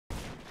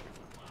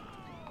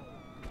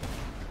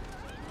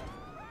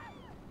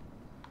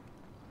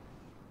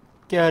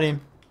Get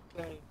him.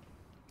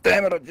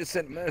 Damn it, I just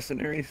sent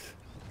mercenaries.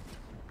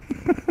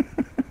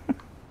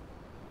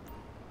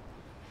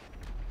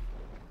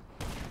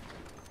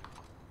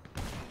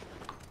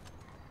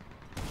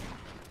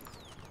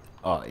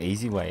 Oh,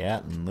 easy way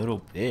out, and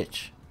little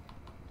bitch.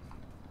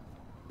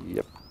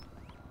 Yep.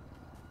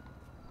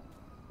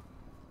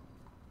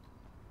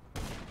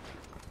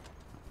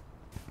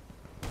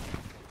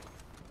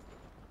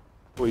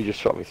 Well, you just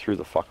shot me through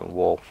the fucking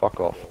wall. Fuck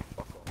off.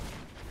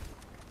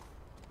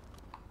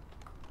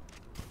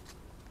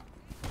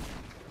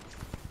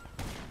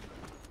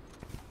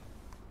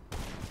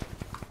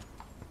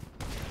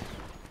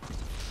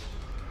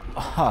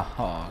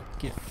 Oh,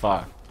 get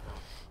fucked.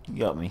 You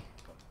got me.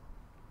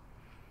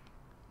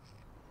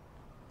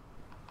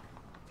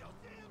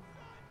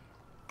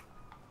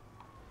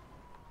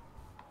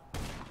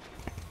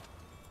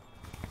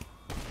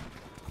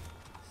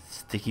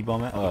 Sticky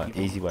bomb out? Oh,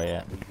 easy way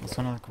out. This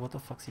one, like, what the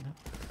fuck's he doing?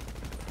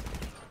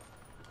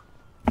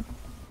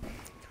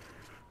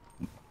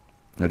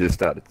 I just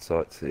started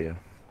sights here.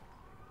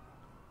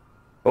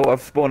 Oh,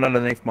 I've spawned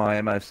underneath my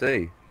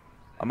MOC.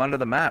 I'm under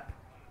the map.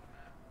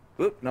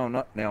 Whoop, no I'm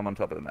not. Now I'm on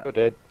top of the map. You're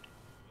dead.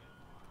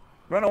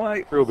 Run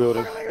away. Real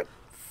building.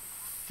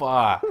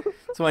 Fuck.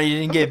 That's why you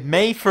didn't get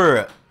me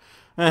for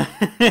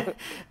it.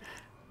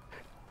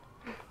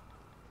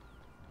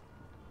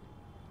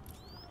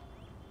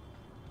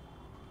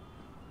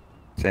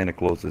 Santa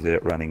Claus is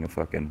out running a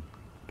fucking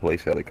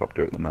police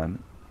helicopter at the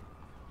moment.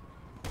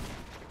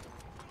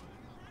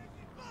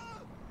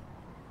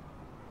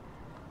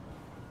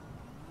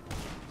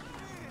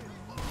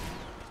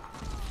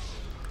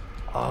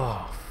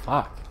 Oh,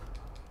 fuck.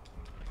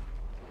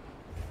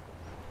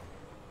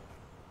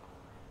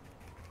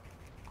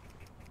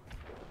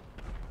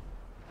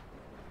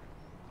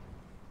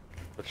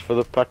 It's for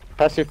the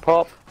passive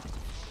pop.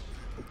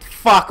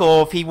 Fuck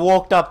off, he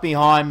walked up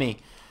behind me.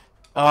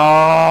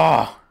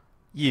 Oh,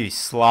 you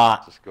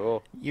slut. Let's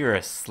go. You're a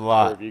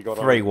slut.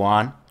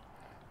 3-1.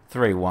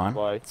 3-1.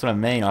 Why? That's what I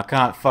mean, I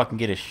can't fucking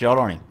get a shot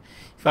on him.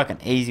 Fucking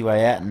easy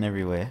way out and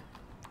everywhere.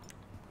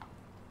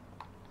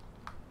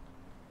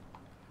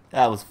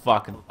 That was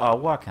fucking... Oh,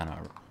 why can't I...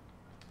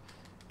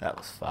 That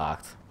was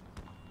fucked.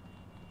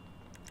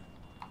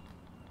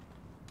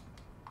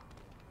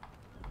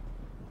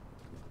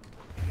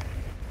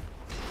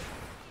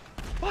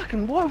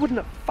 Fucking, why wouldn't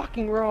it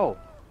fucking roll?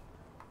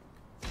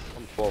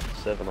 I'm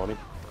 12-7 on him.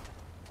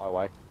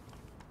 Highway.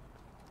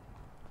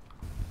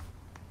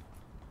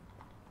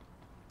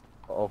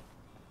 Uh-oh.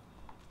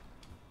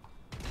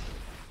 I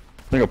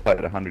think I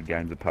played 100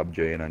 games of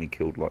PUBG and only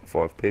killed like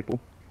 5 people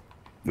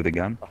with a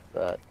gun. Fuck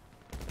that.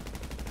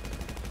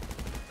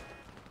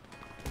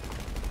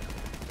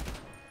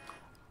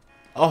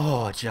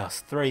 Oh,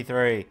 just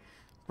 3-3.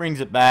 Brings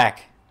it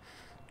back.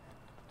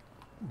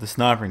 The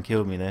sniper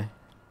killed me there.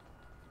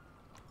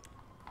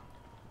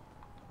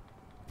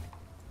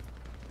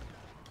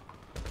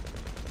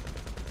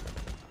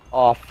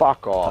 Oh,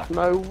 fuck off.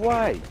 No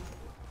way.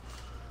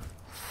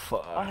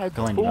 Fuck. I had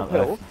Glenn, full you're not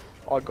health.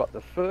 I got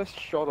the first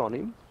shot on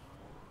him.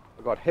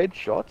 I got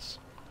headshots.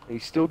 And he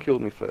still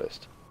killed me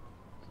first.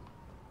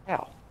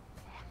 How?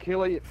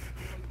 Kill it.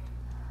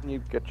 Can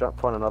you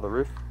find another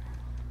roof?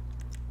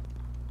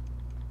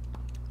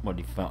 What,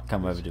 did he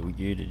come over to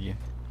you, did you?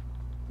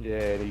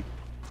 Yeah, he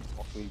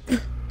knocked me a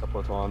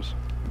couple of times.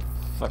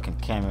 Fucking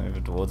came over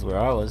towards where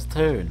I was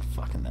too, and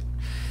fucking that.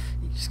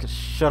 He just got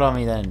shot on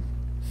me then.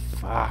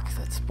 Fuck,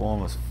 that spawn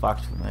was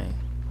fucked for me.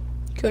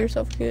 Kill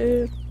yourself,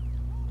 kid.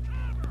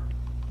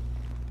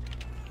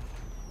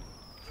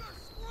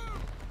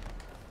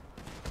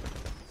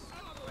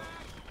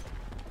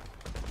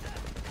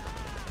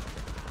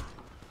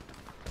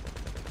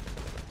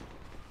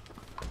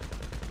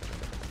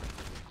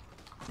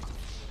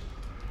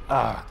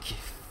 Ah, oh,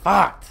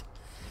 fucked.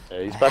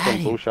 Yeah, he's back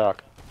on Bull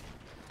Shark.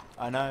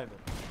 I know, but...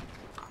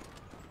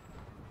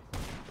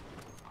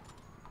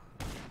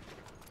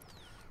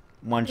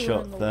 One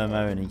shot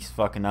thermo and he's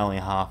fucking only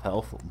half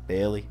health, or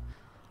barely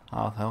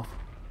half health.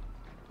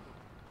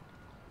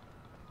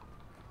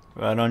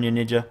 Right on you,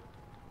 Ninja.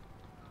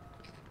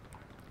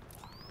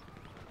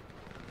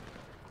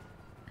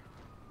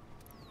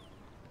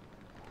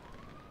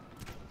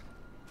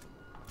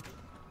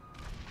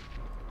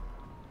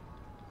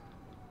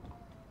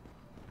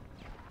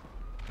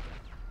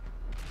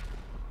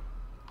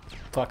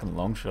 Fucking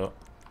long shot.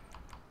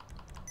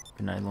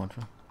 Grenade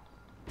launcher.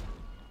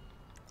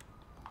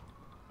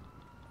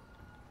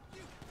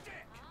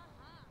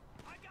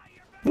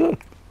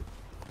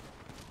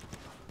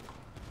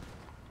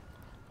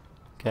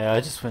 Okay,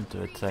 I just went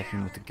to attack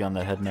him with a gun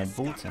that had no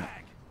bullets in it.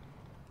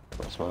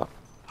 That's smart.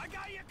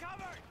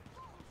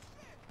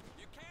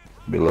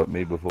 Be like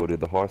me before I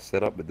did the heist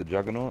setup with the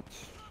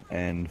juggernauts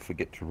and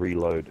forget to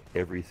reload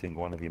every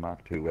single one of your Mark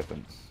II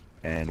weapons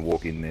and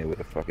walk in there with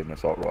a fucking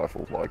assault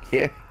rifle like,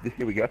 yeah,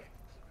 here we go.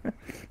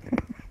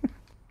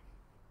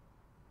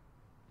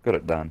 Got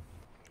it done.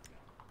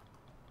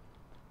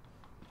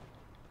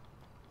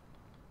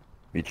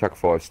 You chuck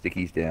 5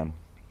 stickies down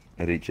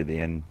at each of the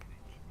end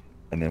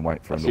and then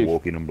wait for them to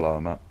walk in and blow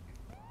them up.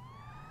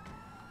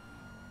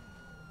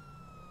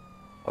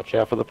 Watch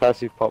out for the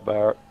passive pop,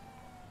 Barrett.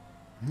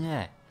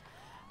 Yeah.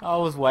 I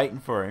was waiting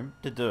for him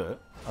to do it.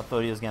 I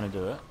thought he was going to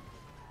do it.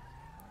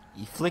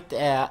 He flicked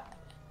out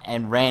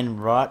and ran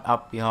right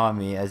up behind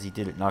me as he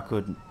did it, and I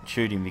couldn't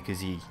shoot him because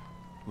he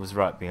was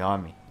right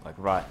behind me, like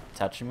right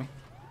touching me.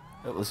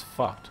 It was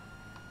fucked.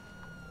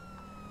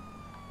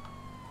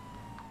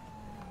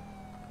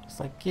 It's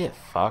like, get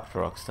fucked,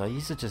 Rockstar.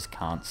 You're just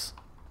cunts.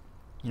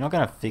 You're not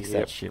going to fix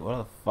that shit. Why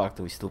the fuck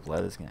do we still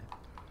play this game?